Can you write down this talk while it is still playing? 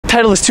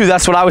Titleist 2,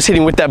 that's what I was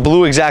hitting with that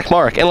blue exact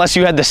mark, unless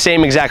you had the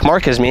same exact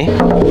mark as me.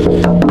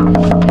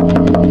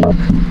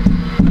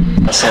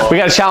 We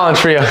got a challenge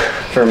for you.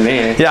 For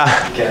me?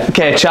 Yeah.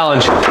 Okay,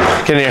 challenge.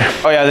 Get in here.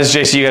 Oh yeah, this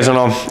is JC, you guys don't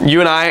know.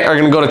 You and I are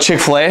gonna go to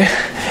Chick-fil-A,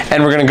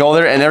 and we're gonna go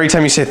there, and every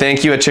time you say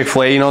thank you at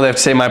Chick-fil-A, you know they have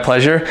to say my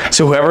pleasure.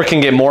 So whoever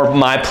can get more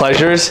my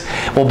pleasures,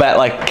 we'll bet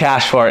like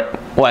cash for it.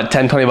 What,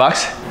 10, 20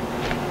 bucks?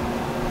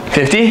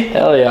 50?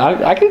 Hell yeah,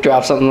 I can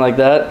drop something like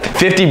that.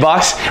 50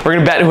 bucks. We're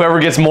gonna bet whoever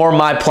gets more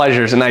my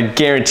pleasures, and I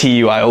guarantee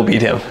you I will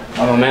beat him.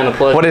 I'm a man of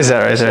pleasure. What is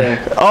that right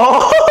there?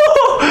 Oh,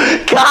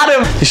 got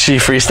him. Is she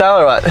freestyle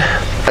or what?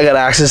 I got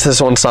access to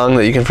this one song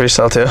that you can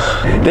freestyle to.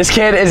 This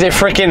kid is a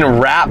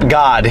freaking rap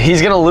god.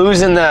 He's gonna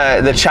lose in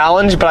the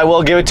challenge, but I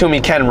will give it to him.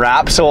 He can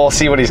rap, so we'll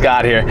see what he's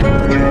got here.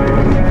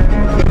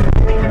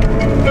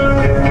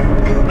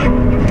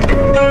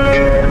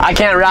 I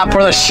can't rap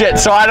for the shit,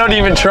 so I don't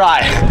even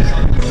try.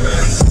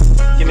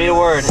 Give me a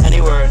word,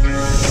 any word.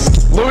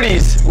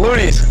 Loonies,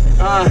 Loonies.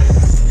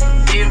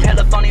 You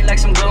hella funny like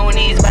some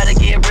Loonies. About to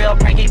get real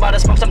pranky, about to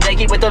smoke some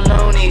danky with the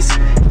Loonies.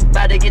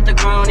 About to get the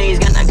Groonies,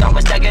 gonna go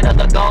and stack it up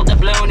the gold, the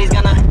Loonies.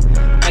 Gonna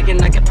acting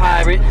like a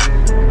pirate,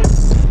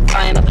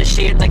 flying up the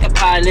shit like a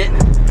pilot.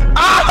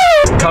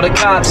 Oh! Call the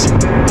cops.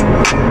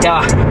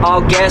 Yeah,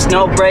 all gas,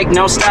 no brake,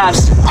 no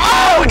stops.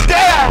 Oh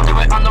damn! Do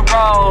it on the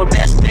road,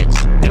 best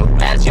bitch, do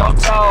as you're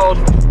told.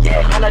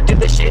 Yeah, and I do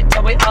the shit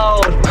that we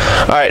old.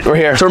 All right, we're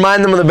here. To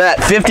remind them of the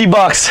bet, 50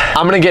 bucks.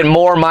 I'm gonna get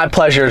more my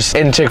pleasures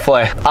in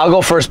Chick-fil-A. I'll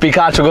go first.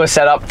 Bikach will go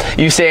set up.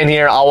 You stay in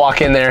here, I'll walk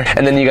in there,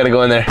 and then you gotta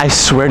go in there. I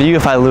swear to you,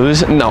 if I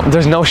lose, no,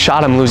 there's no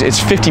shot I'm losing. It's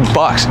 50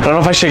 bucks. I don't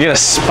know if I should get a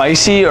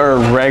spicy or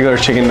a regular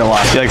chicken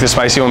deluxe. You like the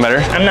spicy one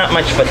better? I'm not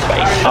much for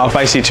spice. Oh,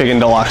 spicy chicken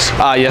deluxe.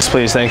 Yes,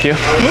 please, thank you.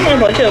 My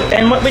pleasure.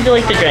 And what would you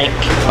like to drink?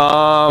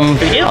 I'll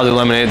do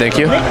lemonade, thank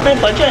you. My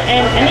pleasure.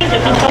 And any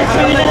different sauce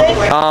for you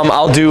today?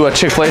 I'll do a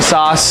Chick-fil-A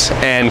sauce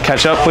and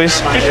ketchup, please.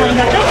 Chick-fil-A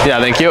ketchup? Yeah,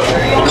 thank you.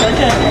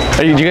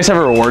 Pleasure. Do you guys have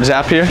a rewards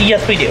app here?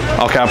 Yes, we do.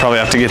 Okay, I'll probably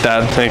have to get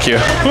that. Thank you.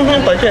 My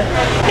pleasure.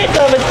 Okay,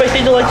 so a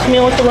spicy deluxe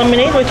meal with the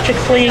lemonade with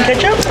Chick-fil-A and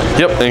ketchup.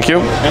 Yep, thank you.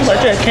 My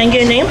pleasure. Can I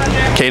get a name?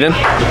 Caden.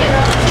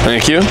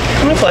 Thank you.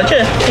 My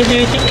pleasure. Is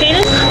your receipt,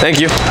 Caden? Thank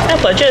you. My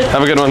pleasure.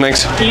 Have a good one,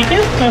 thanks. You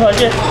too. My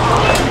pleasure.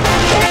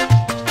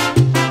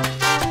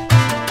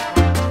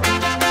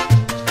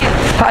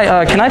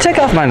 Hi, can I take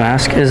off my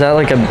mask? Is that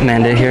like a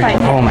mandate here?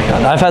 Fine. Oh my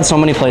god, I've had so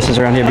many places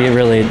around here be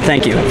really,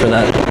 thank you for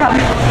that. No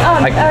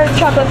problem.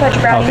 Chocolate fudge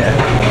brownie.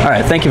 Okay. All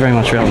right, thank you very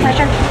much, real.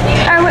 Pleasure.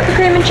 Whipped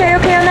cream and cherry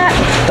okay on that?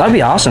 That'd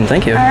be awesome,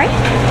 thank you. All right.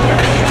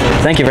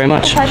 Thank you very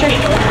much. Pleasure.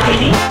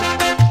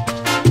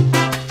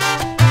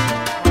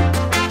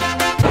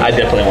 I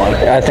definitely won.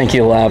 I think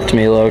you lapped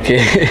me, low-key.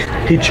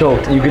 He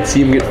choked. You could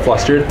see him get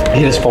flustered.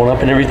 He had his phone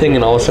up and everything,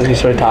 and all of a sudden he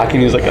started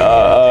talking. He was like,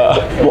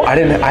 Well, I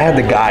had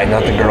the guy,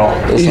 not the girl.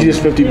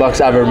 Easiest 50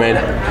 bucks I've ever made.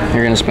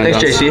 You're gonna spend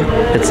Thanks, it on,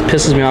 JC. It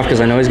pisses me off because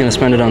I know he's gonna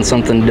spend it on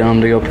something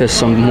dumb to go piss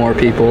some more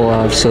people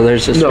off. So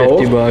there's just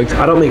 50 bucks.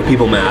 I don't make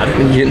people mad.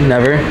 You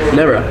never?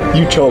 Never.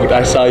 You choked.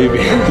 I saw you.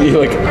 You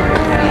like.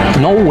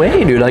 No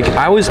way, dude. Like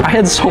I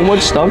had so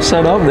much stuff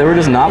set up. They were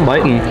just not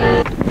biting.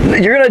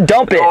 You're gonna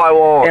dump it. No, I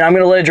won't. And I'm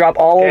gonna let it drop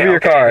all over your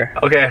car.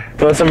 Okay.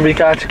 You want some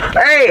Bikach?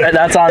 Hey!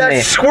 That's on me.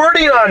 That's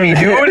squirting on me,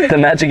 dude. The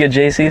magic of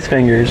JC's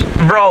fingers.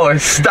 Bro,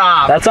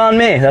 stop. That's on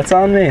me. That's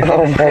on me.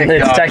 Oh my God.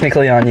 It's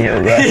technically on you,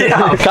 bro.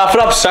 Yeah. Cough it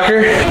up,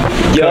 sucker.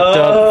 Cooked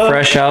up,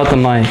 fresh out the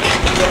mic.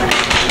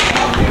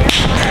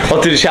 I'll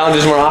do the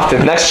challenges more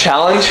often. Next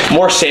challenge,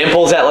 more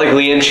samples at like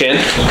Lee and Chin.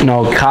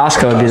 No,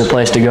 Costco would be the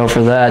place to go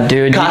for that,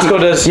 dude. Costco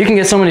does. You can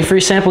get so many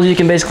free samples. You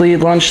can basically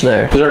eat lunch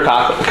there. Is there a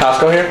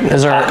Costco here?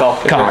 Is there a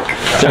cock?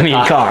 I mean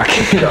cock.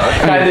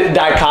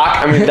 Die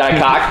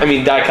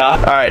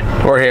cock. All right,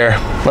 we're here.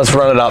 Let's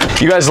run it up.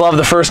 You guys love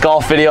the first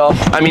golf video.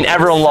 I mean,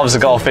 everyone loves the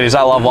golf videos.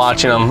 I love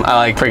watching them. I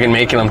like freaking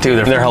making them too.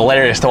 They're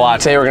hilarious to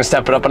watch. Today we're gonna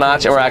step it up a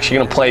notch, and we're actually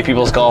gonna play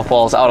people's golf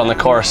balls out on the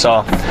course.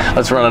 So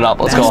let's run it up.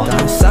 Let's go.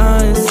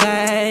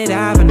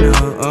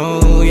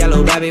 Avenue,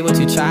 yellow baby, what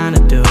you trying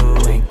to do?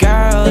 And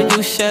girl,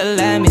 you should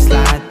let me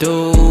slide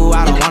through.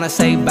 I don't wanna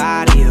say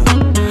bye to you.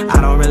 I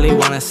don't really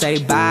wanna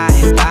say bye.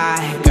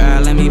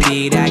 Girl, let me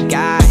be that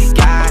guy.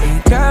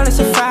 Girl, it's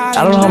a Friday.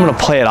 I don't know how I'm gonna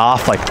play it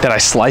off, like that I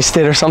sliced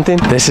it or something.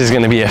 This is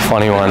gonna be a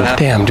funny one.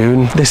 Damn,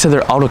 dude. They said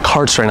they're out of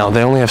carts right now.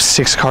 They only have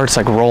 6 carts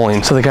like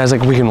rolling. So the guy's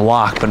like, we can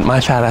walk, but my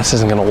fat ass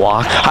isn't gonna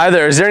walk. Hi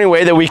there, is there any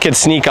way that we could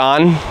sneak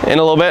on in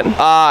a little bit?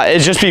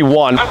 It'd just be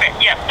one. Okay,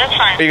 yeah, that's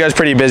fine. Are you guys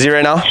pretty busy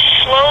right now?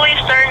 Slowly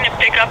starting to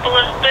pick up a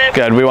little bit.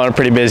 Good, we want it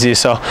pretty busy,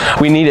 so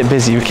we need it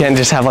busy. We can't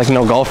just have like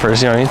no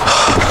golfers, you know what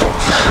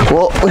I mean?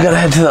 Well, we gotta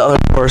head to the other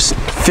course,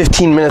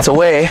 15 minutes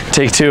away.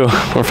 Take 2,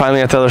 we're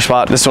finally at the other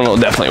spot. This one will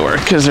definitely work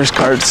because there's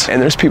carts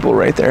and there's people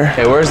right there.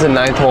 Okay, where's the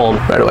 9th hole?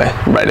 Right away,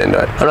 right into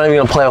it. I'm not even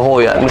gonna play a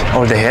hole yet.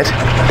 Oh, did they hit?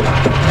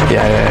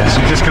 Yeah.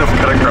 So you're just gonna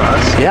cut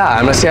across? Yeah,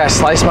 I'm gonna say I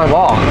sliced my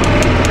ball.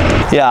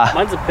 Yeah.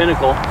 Mine's a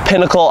Pinnacle.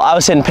 Pinnacle, I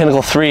was hitting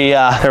Pinnacle 3,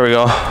 yeah. There we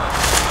go.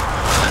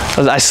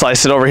 I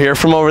sliced it over here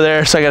from over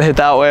there, so I gotta hit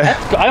that way.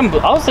 I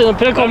was hitting the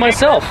pinnacle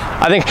myself.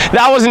 I think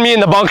that wasn't me in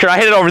the bunker. I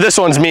hit it over. This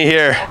one's me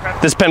here.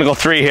 This pinnacle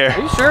 3 here.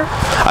 Are you sure?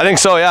 I think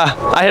so, yeah.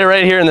 I hit it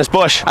right here in this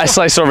bush. I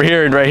sliced over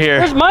here, right here.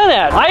 Where's mine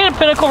at? I hit a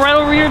pinnacle right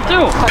over here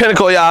too.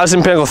 Pinnacle, yeah, I was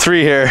in pinnacle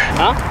 3 here.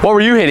 Huh? What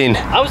were you hitting?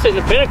 I was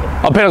hitting the pinnacle.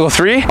 Oh, pinnacle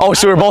 3? Oh,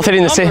 so we were both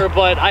hitting the same.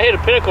 But I hit a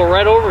pinnacle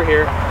right over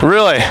here.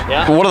 Really?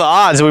 Yeah. What are the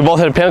odds that we both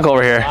hit a pinnacle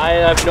over here? I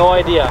have no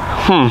idea.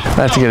 I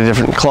have to get a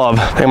different club.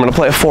 I think I'm gonna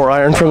play a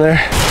 4-iron from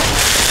there.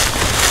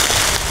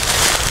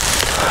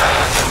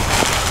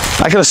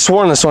 I could have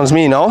sworn this one's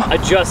me, no? I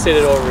just hit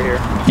it over here.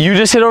 You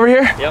just hit over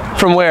here? Yep.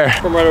 From where?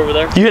 From right over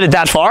there. You hit it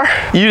that far?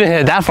 You didn't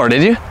hit it that far,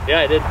 did you?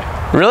 Yeah, I did.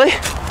 Really?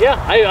 Yeah,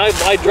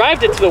 I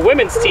drived it to the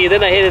women's tee,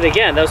 then I hit it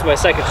again. That was my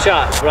second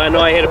shot. But I know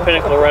I hit a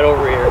pinnacle right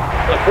over here.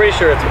 I'm pretty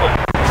sure it's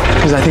mine.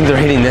 Because I think they're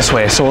hitting this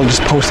way, so we'll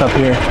just post up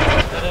here.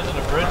 That isn't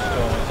a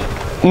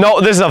Bridgestone, is it? No,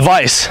 this is a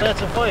Vice.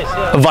 That's a Vice,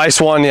 yeah. A Vice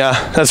 1,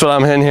 yeah. That's what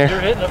I'm hitting here. You're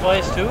hitting a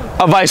Vice too?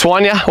 A Vice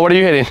 1, yeah? What are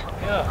you hitting?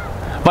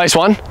 Yeah. Vice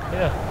 1?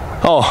 Yeah.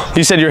 Oh,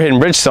 you said you were hitting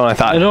Bridgestone, I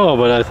thought. I know,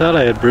 but I thought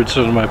I had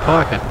Bridgestone in my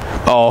pocket.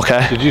 Oh,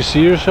 okay. Did you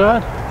see your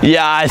shot?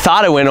 Yeah, I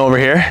thought it went over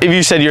here. If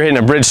you said you're hitting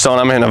a Bridgestone,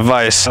 I'm hitting a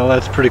Vice. Well,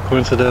 that's pretty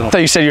coincidental. I thought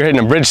you said you're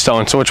hitting a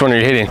Bridgestone, so which one are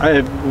you hitting? I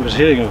was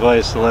hitting a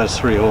Vice the last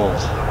 3 holes.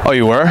 Oh,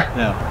 you were?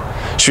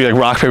 Yeah. Should we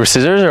like rock, paper,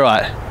 scissors or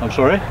what? I'm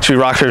sorry? Should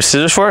we rock, paper,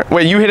 scissors for it?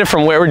 Wait, you hit it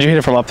from where? Would you hit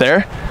it from up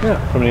there?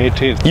 Yeah, from the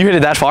 18th. You hit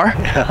it that far?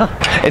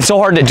 Yeah. It's so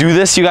hard to do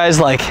this, you guys.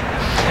 Like,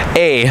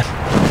 A,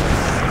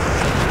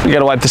 you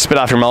gotta wipe the spit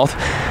off your mouth.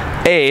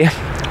 A,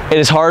 it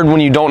is hard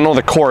when you don't know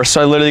the course, so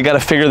I literally got to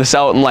figure this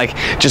out and like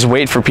just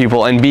wait for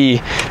people. And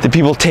B, the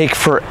people take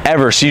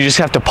forever, so you just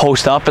have to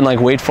post up and like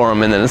wait for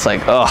them, and then it's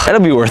like, ugh,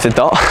 it'll be worth it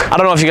though. I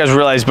don't know if you guys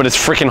realize, but it's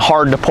freaking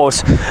hard to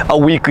post a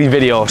weekly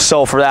video.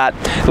 So for that,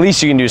 at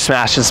least you can do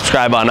smash the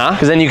subscribe button, huh?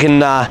 Because then you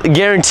can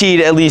guaranteed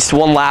at least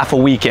 1 laugh a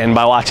weekend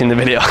by watching the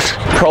video.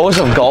 Pros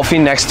of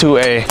golfing next to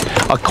a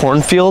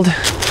cornfield: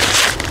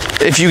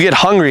 if you get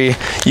hungry,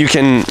 you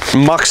can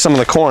muck some of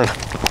the corn.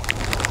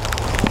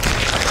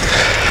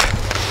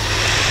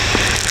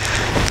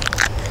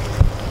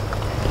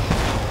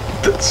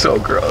 That's so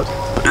gross.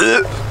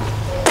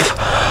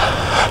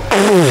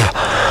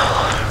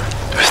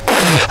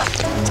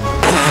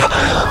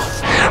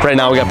 Right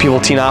now we got people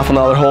teeing off on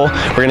the other hole.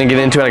 We're gonna get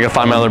into it. I gotta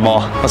find my other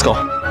ball. Let's go.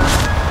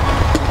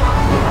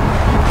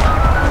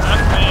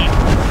 That's me.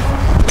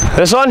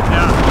 This one?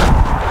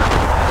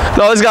 Yeah.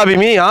 No, this gotta be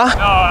me, huh?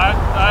 No, I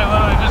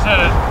literally just hit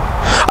it.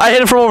 I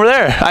hit it from over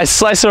there. I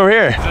sliced it over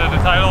here. Is it the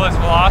Titleist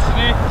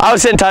Velocity? I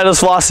was hitting Titleist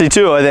Velocity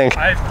too, I think.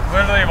 I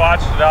literally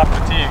watched it off the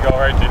tee go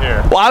right to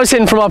here. Well, I was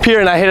hitting from up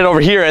here and I hit it over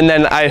here, and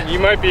then You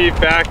might be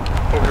back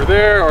over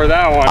there or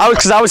that one.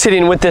 because I was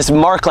hitting with this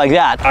mark like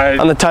that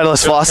on the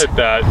Titleist Velocity. Hit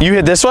that. You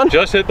hit this one?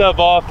 Just hit that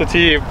ball off the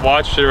tee,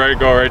 watched it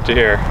go right to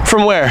here.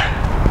 From where?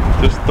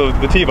 Just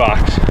the tee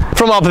box.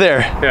 From up there?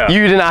 Yeah.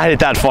 You did not hit it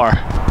that far.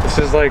 This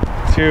is like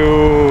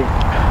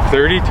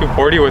 230,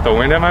 240 with the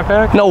wind at my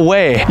back. No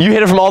way. You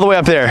hit it from all the way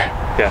up there.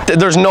 Yeah.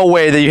 There's no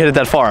way that you hit it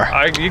that far.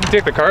 You can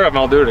take the card up and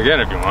I'll do it again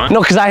if you want.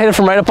 No, because I hit it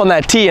from right up on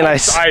that tee, and I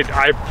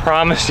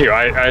promise you,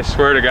 I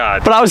swear to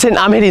God. But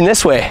I'm hitting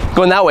this way,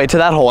 going that way to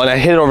that hole, and I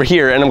hit it over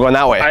here, and I'm going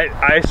that way.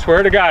 I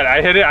swear to God,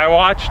 I hit it, I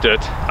watched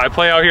it. I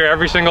play out here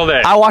every single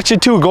day. I watched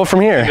it too, go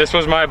from here. This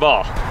was my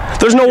ball.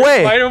 There's no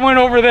way. I went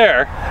over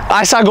there.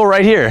 I saw it go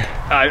right here.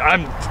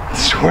 I'm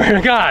swear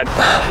to God.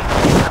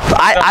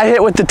 I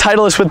hit with the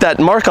Titleist with that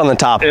mark on the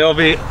top. It'll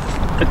be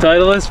a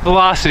Titleist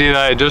Velocity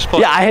that I just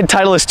played. Yeah, I hit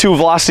Titleist 2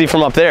 Velocity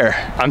from up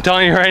there. I'm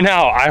telling you right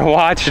now, I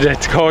watched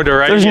it go to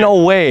right There's here.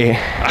 no way.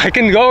 I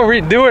can go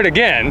redo it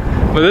again,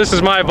 but this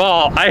is my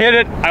ball. I hit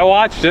it, I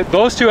watched it.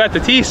 Those two at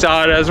the tee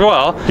saw it as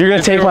well. You're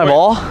gonna take my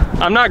ball?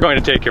 I'm not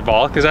going to take your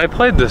ball because I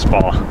played this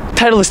ball.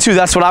 Titleist 2,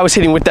 that's what I was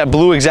hitting with that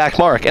blue exact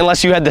mark,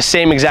 unless you had the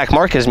same exact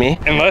mark as me.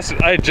 Unless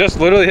I just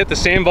literally hit the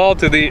same ball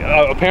to the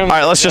apparently. All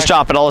right, let's just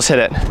drop it. I'll just hit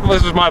it. Well,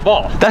 this is my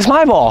ball. That's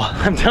my ball.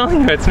 I'm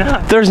telling you, it's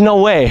not. There's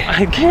no way.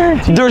 I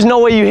guarantee. There's no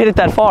way you hit it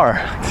that far.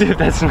 Dude,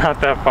 that's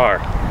not that far.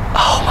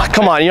 Oh my,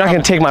 come on, you're not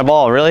gonna take my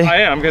ball, really? I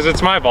am, because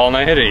it's my ball and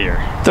I hit it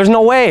here. There's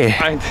no way.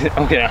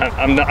 Okay,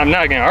 I'm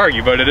not gonna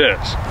argue, but it is.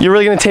 You're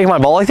really gonna take my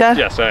ball like that?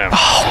 Yes, I am.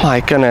 Oh my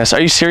goodness, are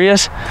you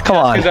serious? Come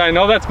on. Because I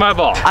know that's my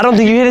ball. I don't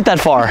think you hit it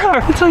that far.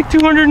 It's like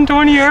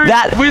 220 yards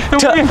with the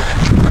wind.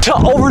 To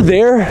over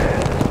there?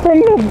 From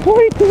the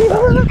white tee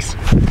box.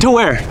 To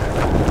where?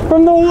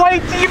 From the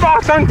white tee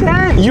box on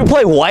 10. You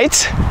play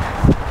white?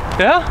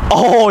 Yeah?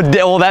 Oh,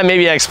 well that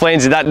maybe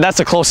explains it. That's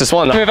the closest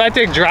one. If I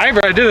take driver,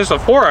 I did this a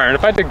 4-iron.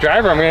 If I take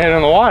driver, I'm gonna hit it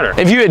in the water.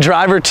 If you hit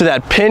driver to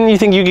that pin, you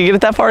think you could get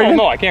it that far? Oh,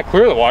 no, I can't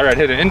clear the water. I'd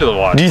hit it into the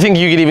water. Do you think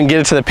you could even get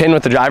it to the pin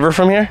with the driver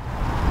from here?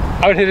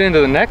 I would hit it into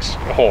the next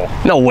hole.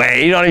 No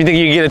way. You don't even think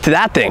you could get it to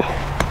that thing?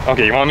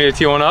 Okay, you want me to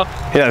tee one up?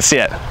 Yeah, let's see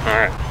it. All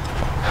right.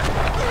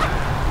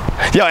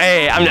 Yo,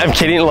 hey, I'm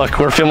kidding. Look,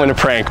 we're filming a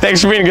prank.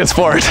 Thanks for being a good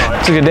sport.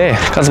 It's a good day.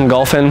 Got some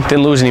golfing.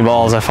 Didn't lose any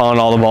balls. I found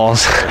all the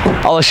balls.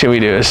 All the shit we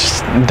do is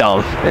just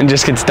dumb. It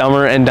just gets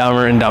dumber and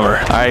dumber and dumber.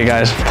 All right,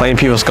 guys. Playing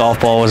people's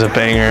golf ball was a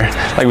banger.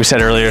 Like we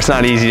said earlier, it's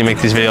not easy to make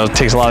these videos. It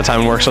takes a lot of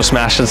time and work, so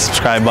smash the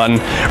subscribe button.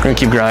 We're gonna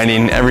keep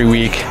grinding every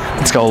week.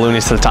 Let's go,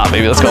 Loonies to the top,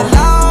 baby. Let's go.